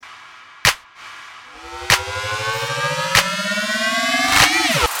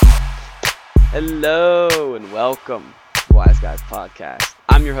Hello and welcome to Wise Guys Podcast.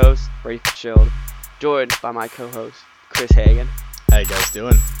 I'm your host, Rafe Chilled, joined by my co-host, Chris Hagan. How you guys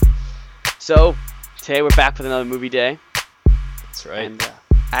doing? So, today we're back with another movie day, That's right. and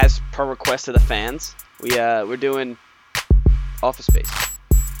as per request of the fans, we're doing Office Space.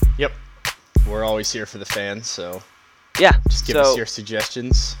 Yep. We're always here for the fans, so Yeah, just give us your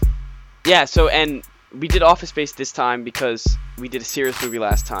suggestions. Yeah, and we did Office Space this time because we did a serious movie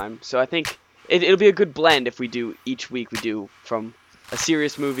last time. So I think it'll be a good blend if we do each week. We do from a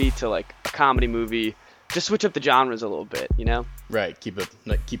serious movie to like a comedy movie. Just switch up the genres a little bit, you know? Right. Keep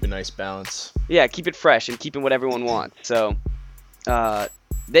a nice balance. Yeah, keep it fresh and keeping what everyone wants. So, all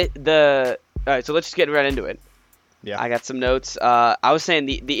right. So let's just get right into it. Yeah. I got some notes. I was saying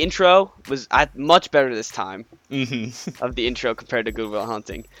the intro was much better this time of the intro compared to Good Will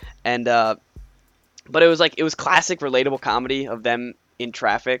Hunting, and but it was classic relatable comedy of them in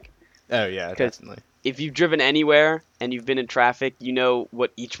traffic. Oh yeah, definitely. If you've driven anywhere and you've been in traffic, you know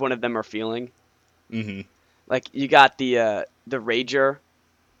what each one of them are feeling. Like you got the rager,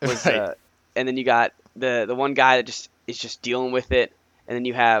 Right. and then you got the one guy that is just dealing with it, and then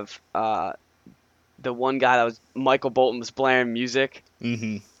you have the one guy that was Michael Bolton was blaring music.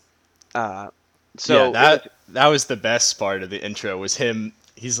 So yeah, that was the best part of the intro was him.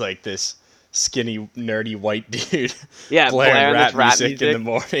 He's like this skinny, nerdy white dude. Yeah, blaring this rap music in the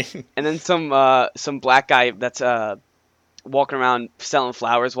morning. And then some black guy that's walking around selling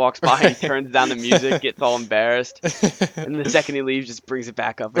flowers walks by and he turns down the music, gets all embarrassed, and the second he leaves, just brings it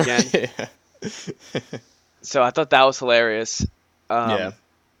back up again. Yeah. So I thought that was hilarious. Yeah.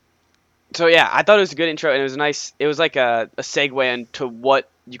 So yeah, I thought it was a good intro, and it was nice. It was like a segue into what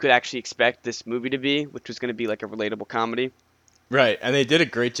you could actually expect this movie to be, which was going to be like a relatable comedy. Right, and they did a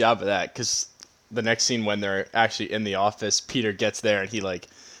great job of that because the next scene when they're actually in the office, Peter gets there and he like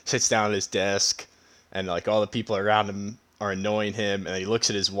sits down at his desk, and like all the people around him are annoying him, and he looks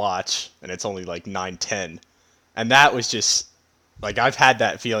at his watch and it's only like 9:10, and that was just like I've had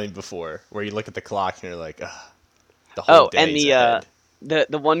that feeling before where you look at the clock and you're like, ugh, the whole And day's ahead.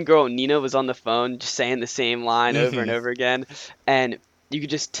 the one girl Nina was on the phone just saying the same line over and over again, and you could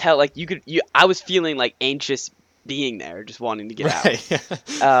just tell like I was feeling like anxious being there, just wanting to get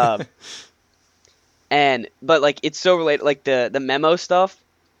out. But like it's so related, like the memo stuff.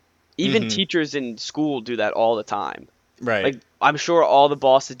 Even teachers in school do that all the time. Right. Like I'm sure all the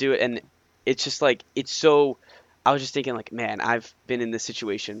bosses do it, and it's just like it's so. I was just thinking like, man, I've been in this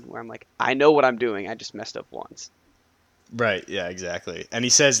situation where I'm like, I know what I'm doing. I just messed up once. Right, yeah, exactly. And he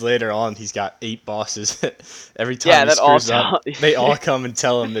says later on he's got 8 bosses. Every time he screws up, they all come and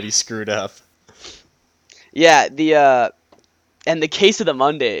tell him that he screwed up. Yeah, and the case of the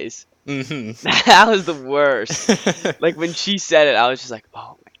Mondays. That was the worst. Like when she said it, I was just like,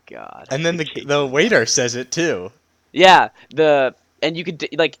 oh my god. And then the waiter says it too. Yeah, and you could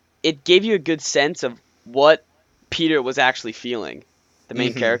like it gave you a good sense of what Peter was actually feeling, the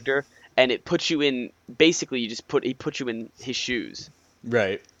main character, and it puts you in basically he puts you in his shoes.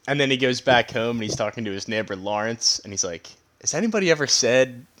 Right. And then he goes back home and he's talking to his neighbor Lawrence and he's like, has anybody ever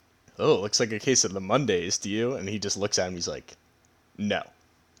said, oh, it looks like a case of the Mondays to you? And he just looks at him, he's like, no.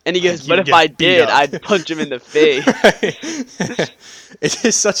 And he goes, Like, but you if get I beat did, up. I'd punch him in the face. It's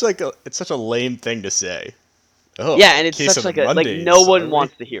just it's such a lame thing to say. Oh, Yeah, and it's case such of like a like Mondays, no one are we?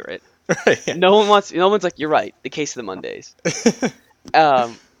 wants to hear it. Right, yeah. No one's like, you're right, the case of the Mondays.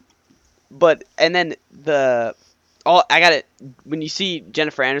 But and then I got it when you see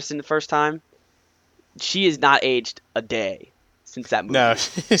Jennifer Aniston the first time, she is not aged a day since that movie. No,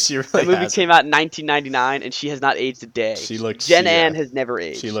 she really That movie hasn't. came out in 1999, and she has not aged a day. She Ann has never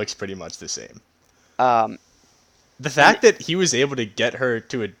aged. She looks pretty much the same. Um, The fact that he was able to get her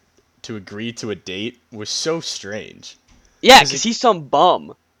to agree to a date was so strange. yeah, because he's some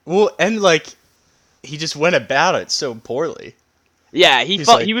bum. Well, and like he just went about it so poorly. Yeah, He's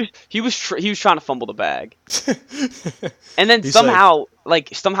like- he was trying to fumble the bag, and then He's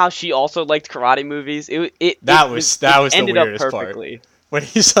somehow she also liked karate movies. That was the ended up weirdest part. perfectly. When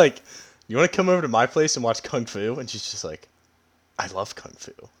he's like, "You want to come over to my place and watch Kung Fu?" and she's just like, "I love Kung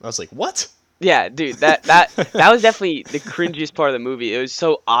Fu." I was like, "What?" Yeah, dude, that was definitely the cringiest part of the movie. It was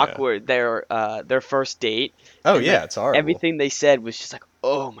so awkward their first date. Oh And, yeah, like, it's horrible. Everything they said was just like,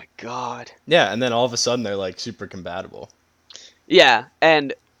 oh my god. Yeah, and then all of a sudden they're like super compatible. Yeah,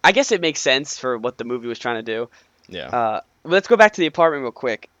 and I guess it makes sense for what the movie was trying to do. Yeah. Let's go back to the apartment real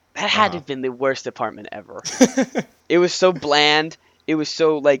quick. That had to Uh-huh. have been the worst apartment ever. It was so bland. It was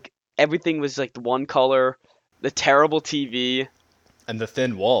so like everything was like the one color, the terrible TV. And the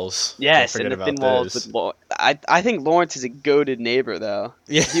thin walls. Yes, Don't and forget the thin about walls those. with I think Lawrence is a goated neighbor though.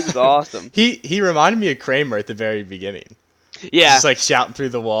 Yeah. He was awesome. He reminded me of Kramer at the very beginning. He's Yeah. just like shouting through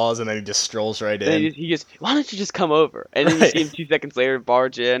the walls, and then he just strolls right And in. he goes, "Why don't you just come over?" And then you Right. see him 2 seconds later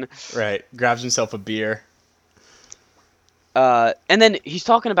barge in. Right. Grabs himself a beer. And then he's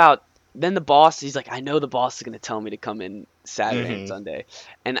talking about then the boss. He's like, "I know the boss is gonna tell me to come in Saturday and Hmm. Sunday."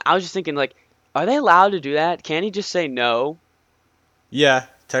 And I was just thinking, like, are they allowed to do that? Can he just say no? Yeah,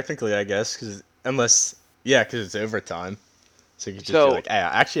 technically, I guess, because it's overtime. So you could just be So like, hey,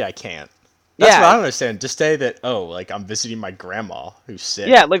 actually, I can't. That's what I yeah, don't understand. Just say that, oh, like, I'm visiting my grandma who's sick.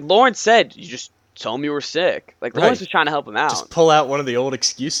 yeah. Like Lawrence said, you just tell him you were sick. Like Lawrence Right. was trying to help him Just out. pull out one of the old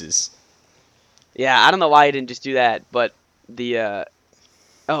excuses. Yeah, I don't know why he didn't just do that, but the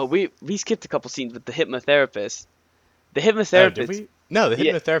oh we skipped a couple scenes with the hypnotherapist. The Oh, did hypnotherapist. we? No, the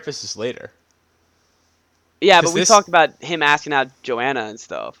Yeah, hypnotherapist is later. yeah, but Because we this, talked about him asking out Joanna and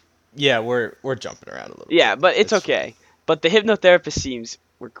stuff. yeah, we're jumping around a little Yeah, bit. but it's It's fine. okay. But the hypnotherapist scenes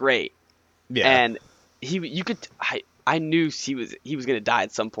were great, Yeah. and you could I knew he was gonna die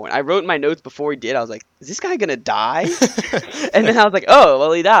at some point. I wrote in my notes before he did. I was like, is this guy gonna die? And then I was like, oh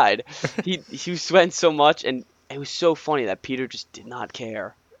well, he died. He was sweating so much, and it was so funny that Peter just did not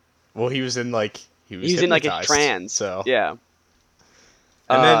care. Well, he was He was in like a hypnotized. trance. So, Yeah.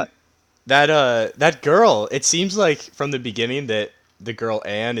 and Uh, then that girl, it seems like from the beginning that the girl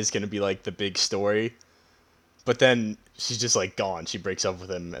Anne is gonna be like the big story, but then she's just like gone. She breaks up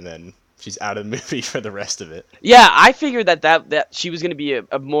with him, and then she's out of the movie for the rest of it. yeah, I figured that she was gonna be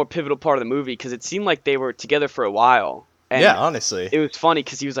a more pivotal part of the movie because it seemed like they were together for a while, Yeah, and honestly. it was funny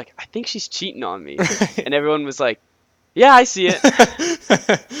because he was like, I think she's cheating on me, and everyone was like, yeah, I see it.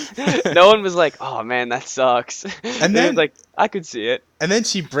 No one was like, oh man, that sucks. And It was then like, I could see it. and then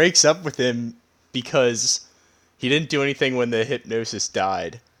she breaks up with him because he didn't do anything when the hypnosis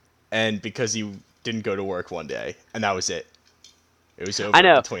died, and because he didn't go to work one day, and that was it. It was over I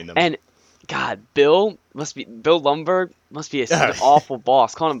know, between them. and God, Bill Lumberg must be such an awful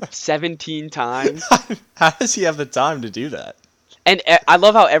boss, calling him 17 times. How does he have the time to do that? And I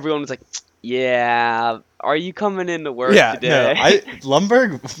love how everyone was like, yeah, are you coming into work Yeah, today? no,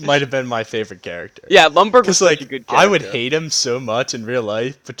 Lumberg might have been my favorite character. Yeah, Lumberg was Because such like a good I would character. hate him so much in real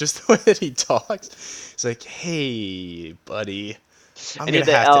life, but just the way that he talks, it's like, "Hey, buddy, I'm And he's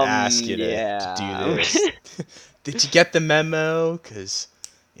gonna like, have to ask you to yeah. do this. Did you get the memo? Because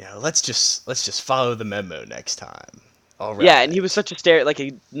let's just follow the memo next time. All right." Yeah, and he was such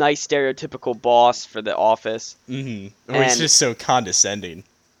a nice stereotypical boss for the office. Mm-hmm. Or he's And just so condescending.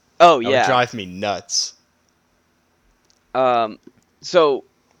 oh That would yeah, drive me nuts. so,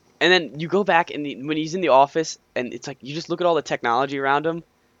 and then you go back and when he's in the office, and it's like you just look at all the technology around him,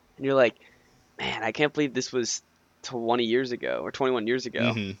 and you're like, man, I can't believe this was 20 years ago or 21 years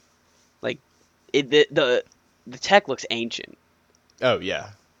ago. Hmm. Like, the tech looks ancient. Oh yeah,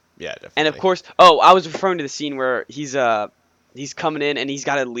 yeah, definitely. And of course, oh, I was referring to the scene where he's coming in and he's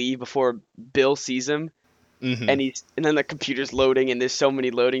got to leave before Bill sees him, Hmm. and then the computer's loading and there's so many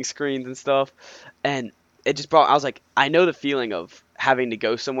loading screens and stuff, and it just brought. I was like, I know the feeling of having to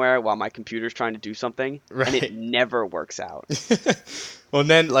go somewhere while my computer's trying to do something, and Right. it never works out. Well, and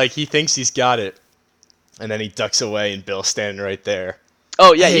then like he thinks he's got it, and then he ducks away, and Bill's standing right there.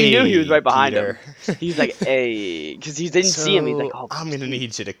 Oh yeah, you knew he was Hey, right behind Peter. him. He's like, hey, because he didn't see him. He's like, oh, I'm gonna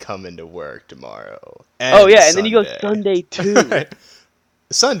need you to come into work tomorrow. oh yeah, and then Sunday. he goes Sunday too. Right.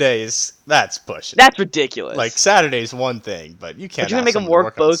 Sundays, that's pushing. That's ridiculous. Like Saturday's one thing, but you can't. you're gonna ask make him someone to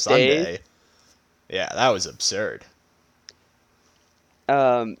work on both Sunday. days? Yeah, that was absurd.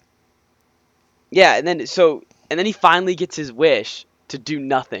 Yeah, and then he finally gets his wish to do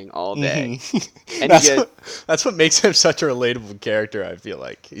nothing all day. Mhm. And that's, he goes, that's what makes him such a relatable character. I feel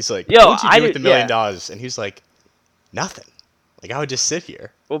like he's like, Yo, "What would you I do with did- the $1 million?" yeah. And he's like, "Nothing. Like I would just sit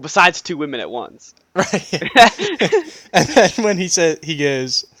here." well, besides 2 women at once. Right. And then when he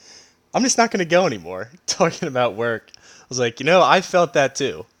goes, "I'm just not gonna go anymore," talking about work. I was like, I felt that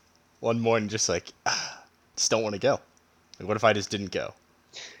too. One morning, just like, just don't want to go. Like, what if I just didn't go?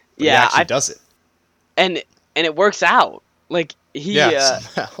 But Yeah, he actually does it. and it works out. Like he, Yeah,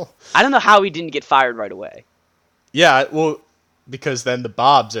 somehow. I don't know how he didn't get fired right away. Yeah, well, because then the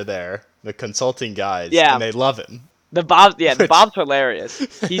Bobs are there, the consulting guys, Yeah. and they love him. The Which- Bob's hilarious.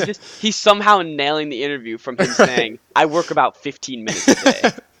 He's somehow nailing the interview from him saying, "I work about 15 minutes a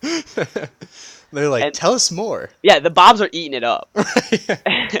day." They're like, And- "Tell us more." Yeah, the Bobs are eating it up.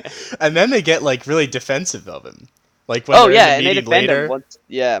 And then they get like really defensive of him. Like when Oh they're yeah, in and the they meeting defend later him once.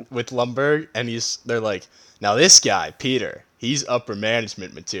 Yeah, with Lumberg, and they're like, "Now this guy, Peter, he's upper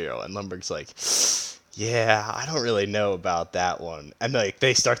management material," and Lumberg's like, Yeah, I don't really know about that one. And like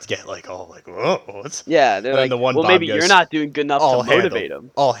they start to get like, oh, like, whoa, what's? Yeah, they're And then like, the one well, Bob maybe you're goes, not doing good enough to motivate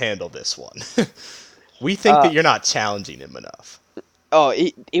him. I'll handle this one. We think Uh, that you're not challenging him enough. oh,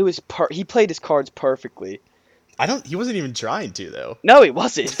 he played his cards perfectly. He wasn't even trying to though. No, he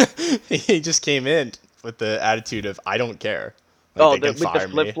wasn't. He just came in with the attitude of I don't care. Like Oh, they can with the fire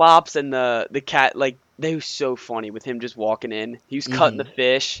flip me. flops and the cat, like they were so funny with him just walking in. He was cutting the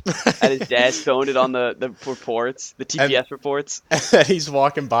fish at his desk, throwing it on the reports, the And TPS reports. he's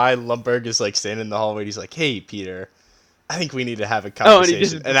walking by. Lumberg is like standing in the hallway. He's like, "Hey, Peter, I think we need to have a Oh, and he conversation."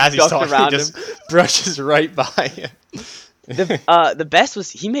 just And as he's ducks talking, he around just brushes right by him. The best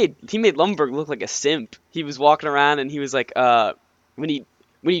was he made Lumberg look like a simp. He was walking around and he was like when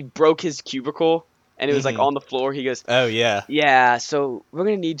he broke his cubicle and it was like Mhm. on the floor, he goes, Oh yeah. "Yeah, so we're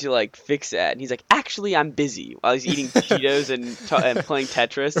gonna need to like fix that." And he's like, "Actually, I'm busy," while he's eating Cheetos and playing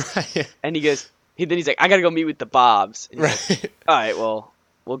Tetris. Right. And he goes, then he's like, "I gotta go meet with the Bobs." And he's like, Right. all right, well,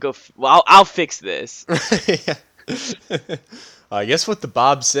 we'll go. Well, I'll fix this. Right. I guess what the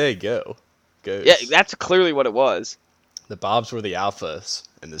Bobs say goes. Yeah, that's clearly what it was. The Bobs were the alphas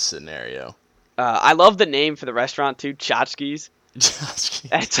in this scenario. I love the name for the restaurant too, Tchotchkes. What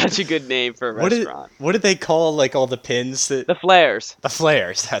That's such a good name for a restaurant. did they call like all the pins that The flares. the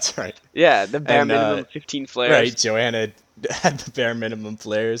flares? That's right. Yeah, the bare And, minimum 15 flares. Right, Joanna had the bare minimum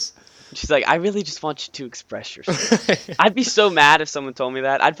flares. She's like, I really just want you to express yourself. I'd be so mad if someone told me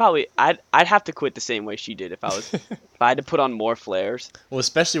that. I'd have to quit the same way she did if I had to put on more flares. Well,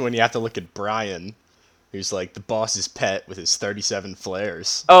 especially when you have to look at Brian, who's like the boss's pet with his 37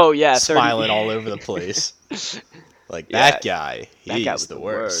 flares, Oh yeah, 30. smiling all over the place. Like Yeah, that guy, that guy he's was the the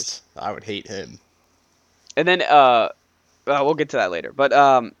worst. I would hate him. And then we'll get to that later. But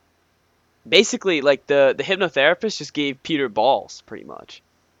basically like the hypnotherapist just gave Peter balls pretty much.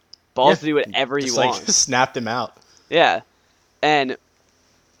 Balls to do whatever he Just like wants. snapped him out. Yeah. And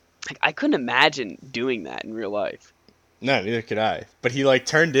like, I couldn't imagine doing that in real life. No, neither could I. But he like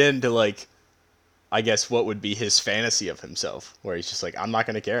turned into like, I guess what would be his fantasy of himself, where he's just like, I'm not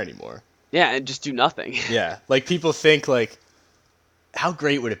gonna care anymore. Yeah, and just do nothing. Yeah, like people think like, how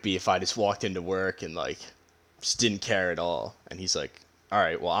great would it be if I just walked into work and like, just didn't care at all? And he's like, all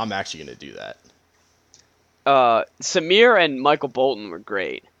right, well I'm actually gonna do that. Samir and Michael Bolton were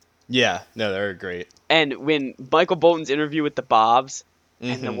great. Yeah, no, they're great. And when Michael Bolton's interview with the Bobs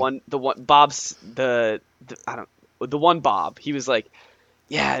and the one Bob's the one Bob, he was like,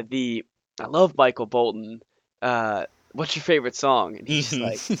 "Yeah, I love Michael Bolton. What's your favorite song?" And he's just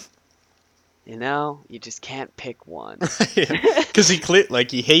like, you just can't pick one. Because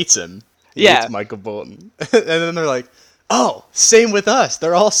he hates him. He Yeah. hates Michael Bolton. And then they're like, oh, same with us.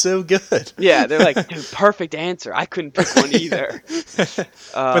 They're all so good. Yeah, they're like, dude, perfect answer. I couldn't pick one either.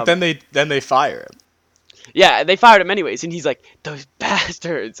 But then they fire him. Yeah, they fired him anyways, and he's like, those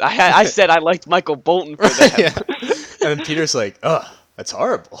bastards. I said I liked Michael Bolton for them. Yeah. And then Peter's like, ugh, that's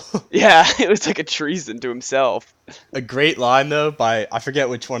horrible. Yeah, it was like a treason to himself. A great line though by I forget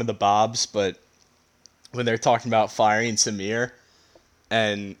which one of the Bobs, but when they're talking about firing Samir,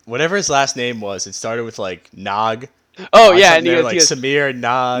 and whatever his last name was, it started with like Nog. Oh Or yeah, something and he there, goes, like Samir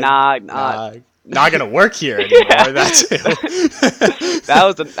Nog. Nog. Not gonna work here anymore. Yeah. That's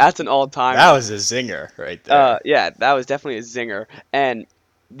That's an all time. that was a zinger right there. Yeah, that was definitely a zinger, and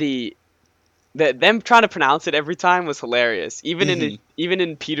them trying to pronounce it every time was hilarious. Even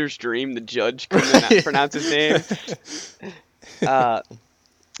in Peter's dream, the judge couldn't pronounce his name.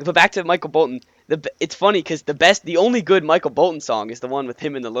 But back to Michael Bolton. It's funny because the only good Michael Bolton song is the one with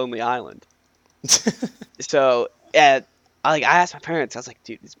him in the Lonely Island. So, I asked my parents, I was like,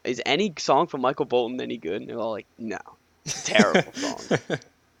 dude, is any song from Michael Bolton any good? And they're all like, no, it's a terrible song.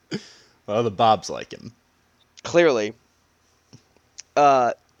 Well, the Bobs like him. Clearly.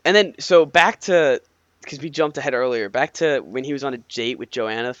 And then, so back to, because we jumped ahead earlier, back to when he was on a date with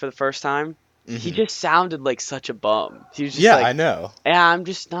Joanna for the first time. He just sounded like such a bum. He was just like, I know. yeah, I'm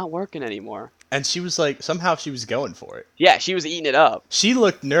just not working anymore. And she was like, somehow she was going for it. Yeah, she was eating it up. She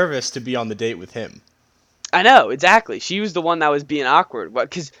looked nervous to be on the date with him. I know, exactly. She was the one that was being awkward.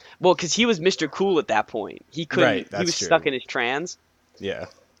 Because he was Mr. Cool at that point. He couldn't. Right, he was that's true. stuck in his trance. Yeah.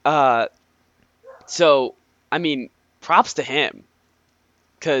 So, I mean, props to him.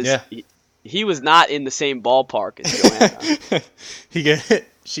 Because he was not in the same ballpark as Joanna.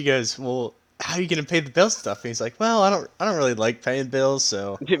 She goes, well, how are you gonna pay the bills and stuff? And he's like, well, I don't really like paying bills,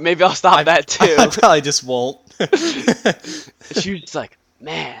 so Maybe I'll stop that too. I probably just won't. She was just like,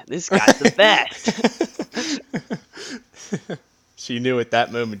 man, this guy's the best. She knew at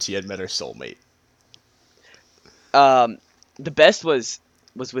that moment she had met her soulmate. The best was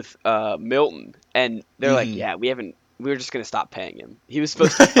with Milton, And they're like, Mhm. yeah, we were just gonna stop paying him. He was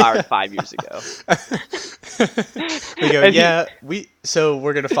supposed to be fired 5 years ago. They go, And he yeah, so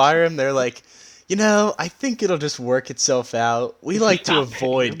we're gonna fire him. They're like, I think it'll just work itself out. We if we like to stop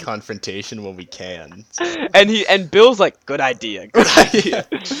paying avoid him. confrontation when we can. So. And Bill's like, good idea, good Yeah. idea.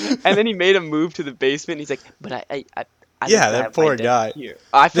 And then he made him move to the basement. And he's like, but I Yeah, don't that have my poor desk guy. here.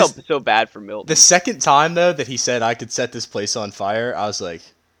 I This felt so bad for Milton. the second time though that he said I could set this place on fire, I was like,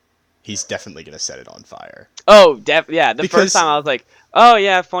 he's definitely gonna set it on fire. Oh, yeah. The first Because time I was like, oh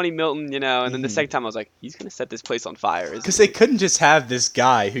yeah, funny Milton, And then the mhm. second time I was like, he's gonna set this place on fire, isn't Because he? they couldn't just have this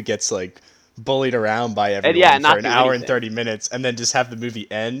guy who gets like bullied around by everyone yeah, for not an do hour and anything. 30 minutes and then just have the movie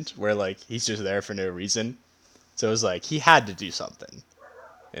end where like he's just there for no reason. So it was like he had to do something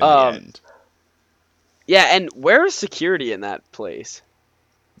in the Um, end. yeah, and where is security in that place?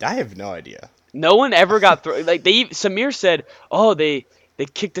 I have no idea. No one ever got through. Like Samir said, oh, they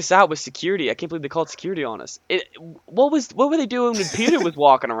kicked us out with security. I can't believe they called security on us. What were they doing when Peter was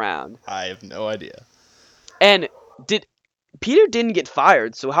walking around? I have no idea. And Peter didn't get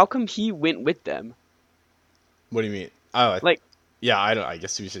fired, so how come he went with them? What do you mean? Oh, Like, yeah, I don't. I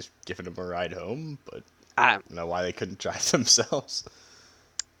guess he was just giving him a ride home, but I I don't know why they couldn't drive themselves.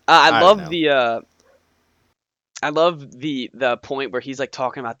 I I don't love know. the point where he's like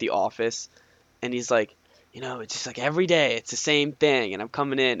talking about the office, and he's like, it's just like every day it's the same thing, and I'm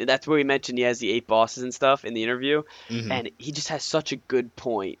coming in, and that's where he mentioned he has the 8 bosses and stuff in the interview, Mhm. and he just has such a good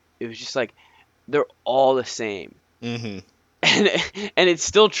point. It was just like they're all the same, Mhm. and it's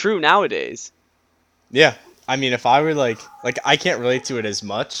still true nowadays. Yeah. I mean, if I were like I can't relate to it as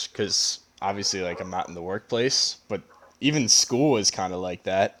much because obviously like I'm not in the workplace, but even school is kind of like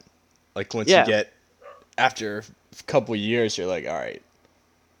that. Like once you Yeah, get after a couple years, you're like, all right,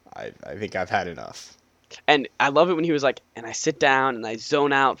 I think I've had enough. and I love it when he was like, and I sit down and I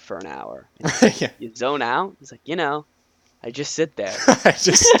zone out for an hour. And he's Yeah. like, you zone out? He's like, I just sit there. I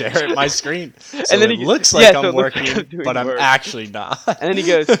just stare at my screen, so And then it he, looks yeah, like so I'm it looks like working, I'm doing but I'm work. actually not. And then he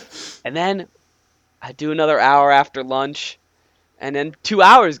goes, and then I do another hour after lunch, and then 2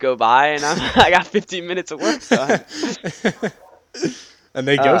 hours go by, and I got 15 minutes of work done. And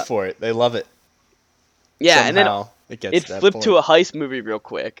they go Uh, for it. They love it. yeah, and then Somehow it gets it to that flipped point. to a heist movie real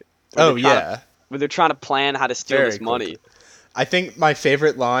quick. Where Oh they're trying yeah, where they're trying to plan how to steal very this money. quickly. I think my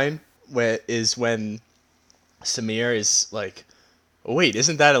favorite line is when Samir is like, oh, "Wait,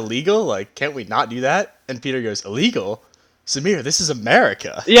 isn't that illegal? Like, can't we not do that?" And Peter goes, "Illegal? Samir, this is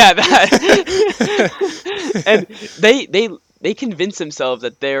America." Yeah, that. And they convince themselves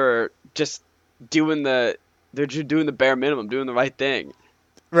that they're just doing doing the bare minimum, doing the right thing.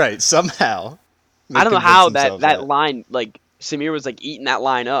 Right, somehow. They I don't know convince how themselves that line, like Samir was like eating that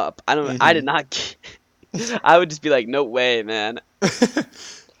line up. I did Mhm. not. I would just be like, no way, man.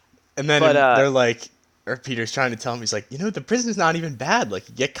 And then But they're like, or Peter's trying to tell him, he's like, the prison's not even bad. Like,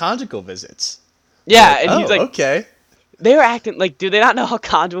 you get conjugal visits. They're yeah, like, and he's oh, like, okay. they're acting like, do they not know how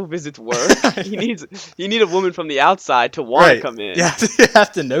conjugal visits work? You need a woman from the outside to want to Right. come in. Yeah, you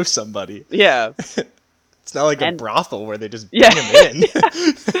have to know somebody. Yeah, It's not like a and brothel where they just yeah, bring him in.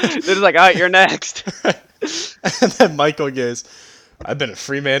 they're just like, all right, you're next. And then Michael goes, I've been a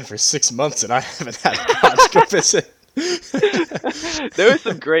free man for 6 months and I haven't had a conjugal visit. There were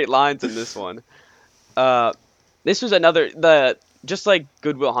some great lines in this one. This was just like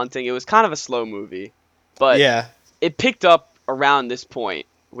Good Will Hunting. It was kind of a slow movie, but Yeah. it picked up around this point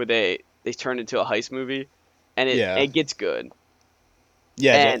where they turned into a heist movie, and Yeah. it gets good.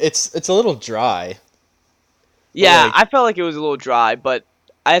 Yeah, And it's a little dry. yeah, like- I felt like it was a little dry, but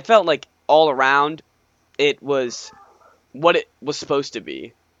I felt like all around it was what it was supposed to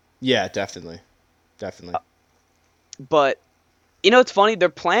be. Yeah, definitely. Definitely. But it's funny. Their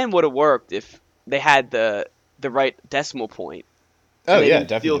plan would have worked if they had the right decimal point. Oh And they yeah, didn't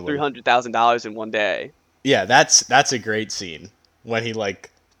definitely. steal would've. $300,000 in one day. Yeah, that's a great scene when he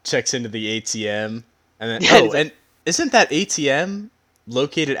like checks into the ATM and then Yeah, it's like- and isn't that ATM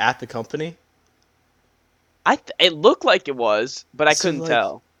located at the company? It looked like it was, but I So, couldn't like,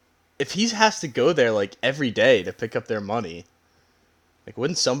 tell. If he has to go there like every day to pick up their money, like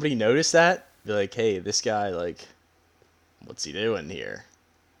wouldn't somebody notice that? Be like, hey, this guy like, what's he doing here?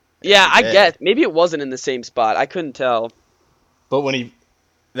 Yeah, I Every day. guess maybe it wasn't in the same spot. I couldn't tell. But when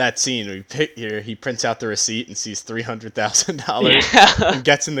that scene, he prints out the receipt and sees $300,000 Yeah, and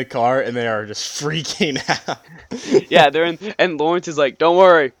gets in the car and they are just freaking out. yeah. They're in, and Lawrence is like, "Don't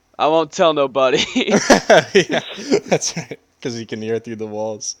worry, I won't tell nobody." Yeah, that's right. Because he can hear through the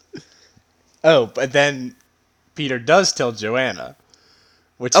walls. Oh, but then Peter does tell Joanna,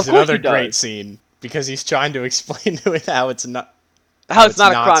 which Of is course another he does. great scene because he's trying to explain to it how it's not How it's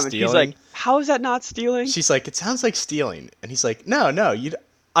not a crime, and she's stealing. like, How is that not stealing? She's like, it sounds like stealing. And he's like, no,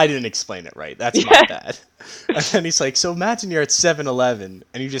 I didn't explain it right. That's my Yeah. bad. And then he's like, so imagine you're at 7-Eleven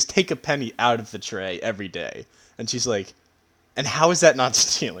and you just take a penny out of the tray every day. And she's like, and how is that not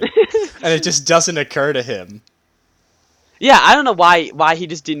stealing? And it just doesn't occur to him. Yeah, I don't know why he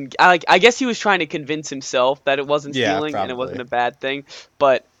just didn't. I guess he was trying to convince himself that it wasn't Yeah, stealing and it wasn't probably. a bad thing.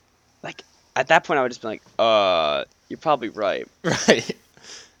 But like at that point, I would just be like, you're probably right. Right.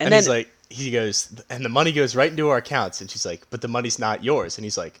 And And then he's like, he goes, and the money goes right into our accounts. And she's like, but the money's not yours. And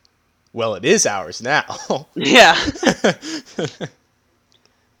he's like, well, it is ours now. yeah,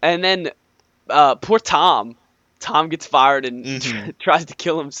 and then poor Tom. Tom gets fired and Mhm. tries to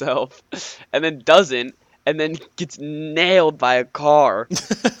kill himself, and then doesn't, and then gets nailed by a car,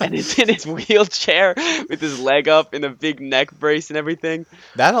 and is in his wheelchair with his leg up in a big neck brace and everything.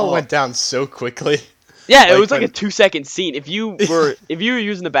 That all Oh. went down so quickly. Yeah, it Like was like a when- 2-second scene. If you were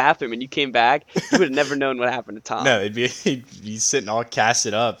using the bathroom and you came back, you would have never known what happened to Tom. No, he'd be sitting all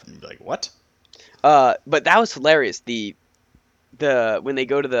casted up and be like, what? But that was hilarious. The when they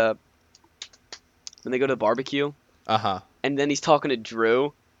go to the barbecue, Uh-huh. and then he's talking to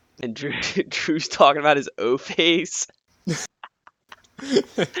Drew, and Drew's talking about his O face.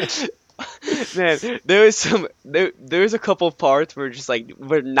 Man, there was a couple of parts where just like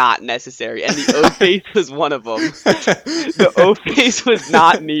were not necessary, and the O face was one of them. The O face was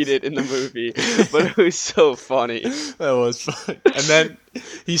not needed in the movie, but it was so funny. That was fun. And then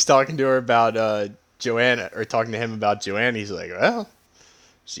he's talking to her about Joanna, or talking to him about Joanna. He's like, well,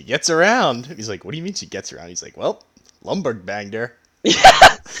 she gets around. He's like, what do you mean she gets around? He's like, well, Lumberg banged her.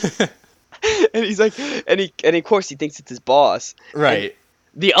 And he's like, and of course he thinks it's his boss. Right.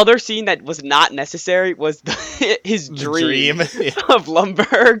 The other scene that was not necessary was his The dream Yeah. of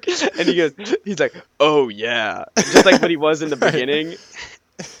Lumberg, and he's like, oh yeah, just like what he was in the beginning.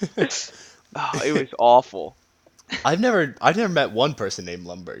 Oh, it was awful. I've never met one person named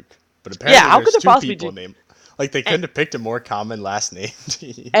Lumberg, but apparently Yeah, how could there's there two possibly people be- named. Like they couldn't have picked a more common last name to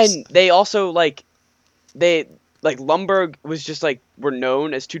use. And they also Lumberg was just like were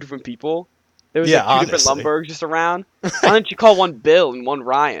known as two different people. There was Yeah, like two different honestly. Lumbergs just around. Why don't you call one Bill and one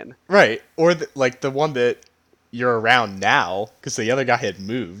Ryan? Right, or the one that you're around now, because the other guy had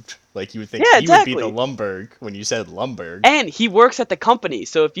moved. Like you would think Yeah, he would be exactly. the Lumberg when you said Lumberg. And he works at the company,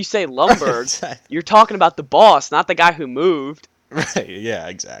 so if you say Lumberg, Exactly. you're talking about the boss, not the guy who moved. Right, yeah,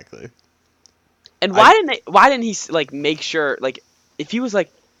 exactly. And why didn't he like make sure, like if he was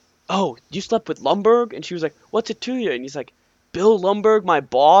like, oh, you slept with Lumberg, and she was like, what's it to you? And he's like, Bill Lumberg, my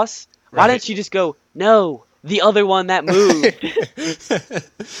boss. Why Right. didn't she just go, no, the other one that moved?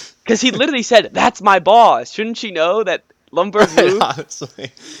 Because he literally said, that's my boss. Shouldn't she know that Lumberg moved?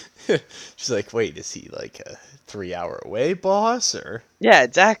 Honestly. She's like, wait, is he like a 3-hour away boss, or Yeah,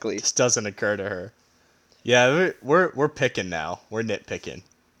 exactly. this doesn't occur to her? Yeah, we're picking now. We're nitpicking.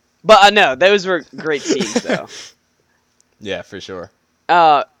 But no, those were great scenes though. Yeah, for sure.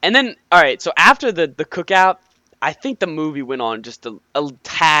 And then all right, so after the cookout, I think the movie went on just a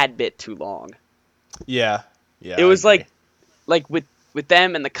tad bit too long. Yeah, yeah. It I was agree. like with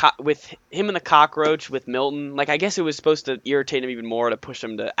them and with him and the cockroach with Milton. Like I guess it was supposed to irritate him even more to push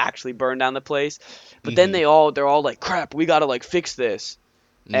him to actually burn down the place. But then Mhm. they're all like, crap, we gotta like fix this,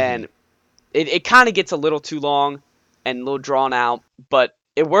 Mhm. and it kind of gets a little too long and a little drawn out, but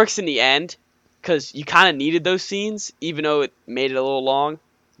it works in the end because you kind of needed those scenes, even though it made it a little long.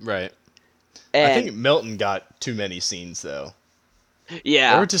 Right. And I think Milton got too many scenes though.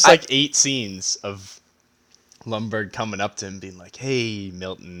 yeah, There were just like 8 scenes of Lumberg coming up to him being like, "Hey,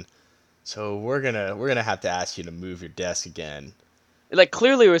 Milton, so we're gonna have to ask you to move your desk again." like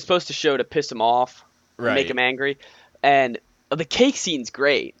clearly it was supposed to show to piss him off, or Right. make him angry, and the cake scene's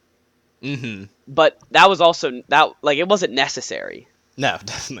great, Mm-hmm. but that was also that like it wasn't necessary. No,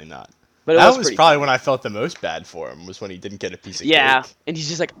 definitely not. But it That was, was pretty probably funny. when I felt the most bad for him, was when he didn't get a piece of Yeah, cake. and he's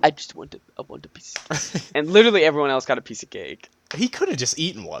just like, I want a piece of cake. And literally everyone else got a piece of cake. He could have just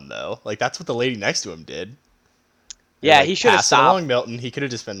eaten one though. Like that's what the lady next to him did. Yeah, Like, he should have "Pass it stopped. along, Milton." He could have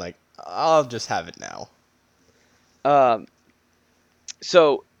just been like, "I'll just have it now."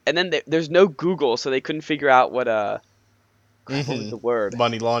 So, and then there's no Google, so they couldn't figure out what what was the word?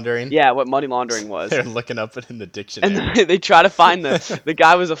 Money laundering. Yeah, what money laundering was. They're looking up it in the dictionary. And they try to find the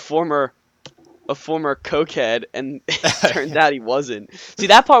guy was a former cokehead, and it turns out he wasn't. See,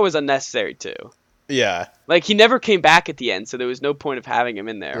 that part was unnecessary too. Yeah, Like he never came back at the end, so there was no point of having him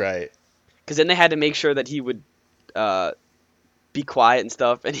in there. right. Because then they had to make sure that he would be quiet and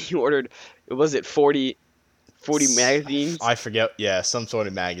stuff, and he ordered, was it 40 magazines? I forget. Yeah, some sort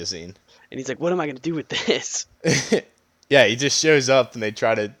of magazine. And he's like, what am I going to do with this? Yeah, he just shows up and they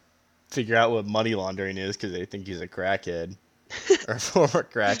try to figure out what money laundering is because they think he's a crackhead or a former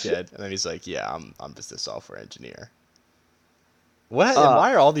crackhead, and then he's like, "Yeah, I'm just a software engineer." What? And Uh,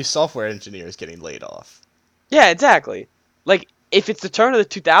 why are all these software engineers getting laid off? yeah, exactly. Like, if it's the turn of the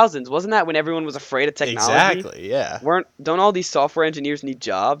 2000s, wasn't that when everyone was afraid of technology? Exactly. Yeah. Don't all these software engineers need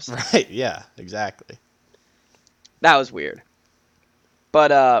jobs? Right. Yeah. Exactly. That was weird.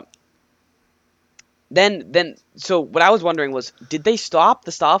 But then so what I was wondering was, did they stop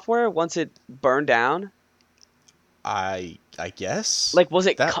the software once it burned down? I guess Like, was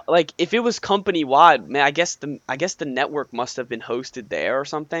it that. like, if it was company wide, man, I guess the network must have been hosted there or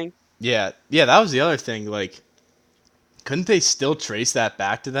something. Yeah. Yeah. That was the other thing. Like, couldn't they still trace that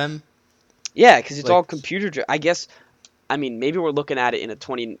back to them? Yeah, because it's all Like, I guess. I mean, maybe we're looking at it in a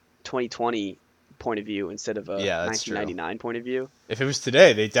 2020 point of view instead of a yeah, that's true. 1999 point of view. If it was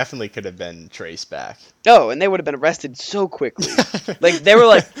today, they definitely could have been traced back. Oh, and they would have been arrested so quickly. Like, they were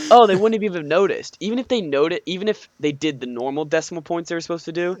like, oh, they wouldn't have even noticed. Even if they did the normal decimal points they were supposed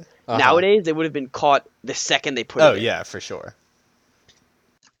to do, Uh-huh. nowadays they would have been caught the second they put Oh it in. yeah, for sure.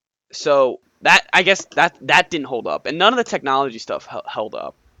 So that I guess that didn't hold up, and none of the technology stuff held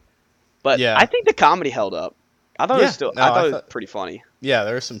up. But I Yeah. think the comedy held up. Yeah. No, I I thought it was thought. pretty funny. Yeah,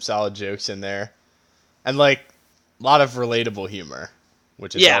 there were some solid jokes in there, and like a lot of relatable humor,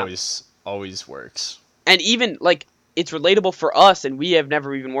 which is Yeah, always works. and even like it's relatable for us, and we have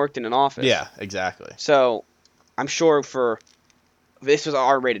never even worked in an office. Yeah. Exactly. So I'm sure for this was an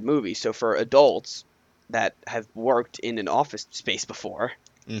R-rated movie, so for adults that have worked in an office space before,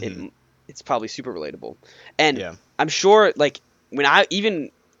 Hmm. it it's probably super relatable. And Yeah. I'm sure like when I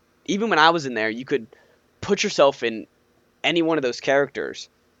even when I was in there, you could put yourself in any one of those characters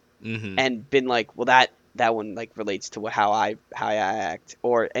Hmm. and been like, well, that one like relates to how I act,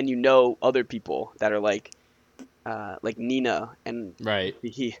 or and other people that are like Nina and Right.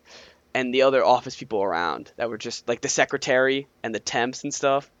 he and the other office people around that were just like the secretary and the temps and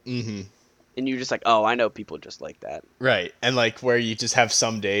stuff, Hmm. and you're just like, oh, I know people just like that. Right. And like where you just have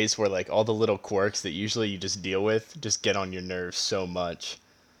some days where like all the little quirks that usually you just deal with just get on your nerves so much.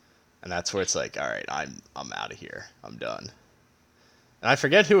 And that's where it's like, all right, I'm out of here. I'm done. And I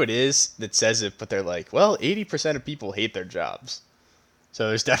forget who it is that says it, but they're like, well, 80% of people hate their jobs. So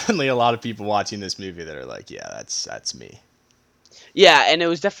there's definitely a lot of people watching this movie that are like, yeah, that's me. Yeah, and it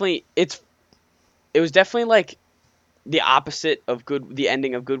was definitely like the opposite of the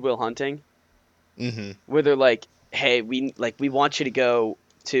ending of Good Will Hunting, Hmm. where they're like, hey, we want you to go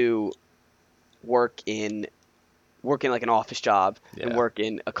to work in like an office job and Yeah. work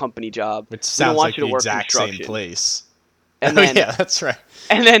in a company job. Which We don't sounds want like you to the work exact same construction. place. And Oh then yeah, that's right.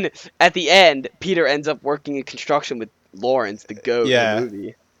 and then at the end, Peter ends up working in construction with Lawrence, the goat of the Yeah.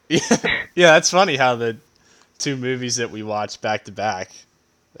 movie. Yeah, yeah, that's funny how the two movies that we watched back to back,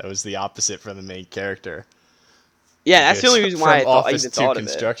 that was the opposite for the main character. Yeah, It that's the goes only reason why from I office even to thought of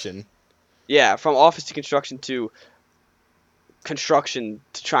it. construction. Yeah, from office to construction to construction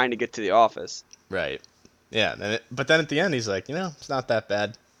to trying to get to the office. Right. Yeah, but then at the end he's like, it's not that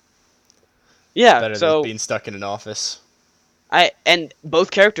bad. Yeah, Better than so being stuck in an office. and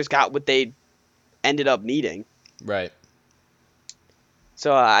both characters got what they ended up needing. Right.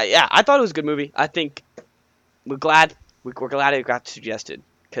 So yeah, I thought it was a good movie. I think we're glad it got suggested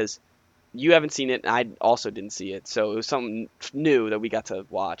because you haven't seen it and I also didn't see it, so it was something new that we got to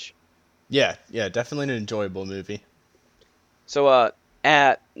watch. Yeah, yeah, definitely an enjoyable movie. So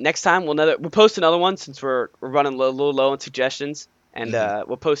next time we'll post another one since we're running a little low on suggestions, and Hmm.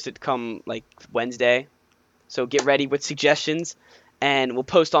 we'll post it come like Wednesday. So get ready with suggestions, and we'll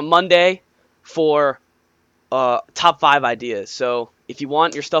post on Monday for top 5 ideas. So if you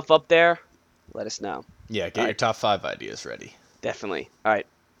want your stuff up there, let us know. Yeah, All get your right, top 5 ideas ready. definitely. All right,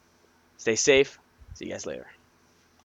 stay safe. See you guys later.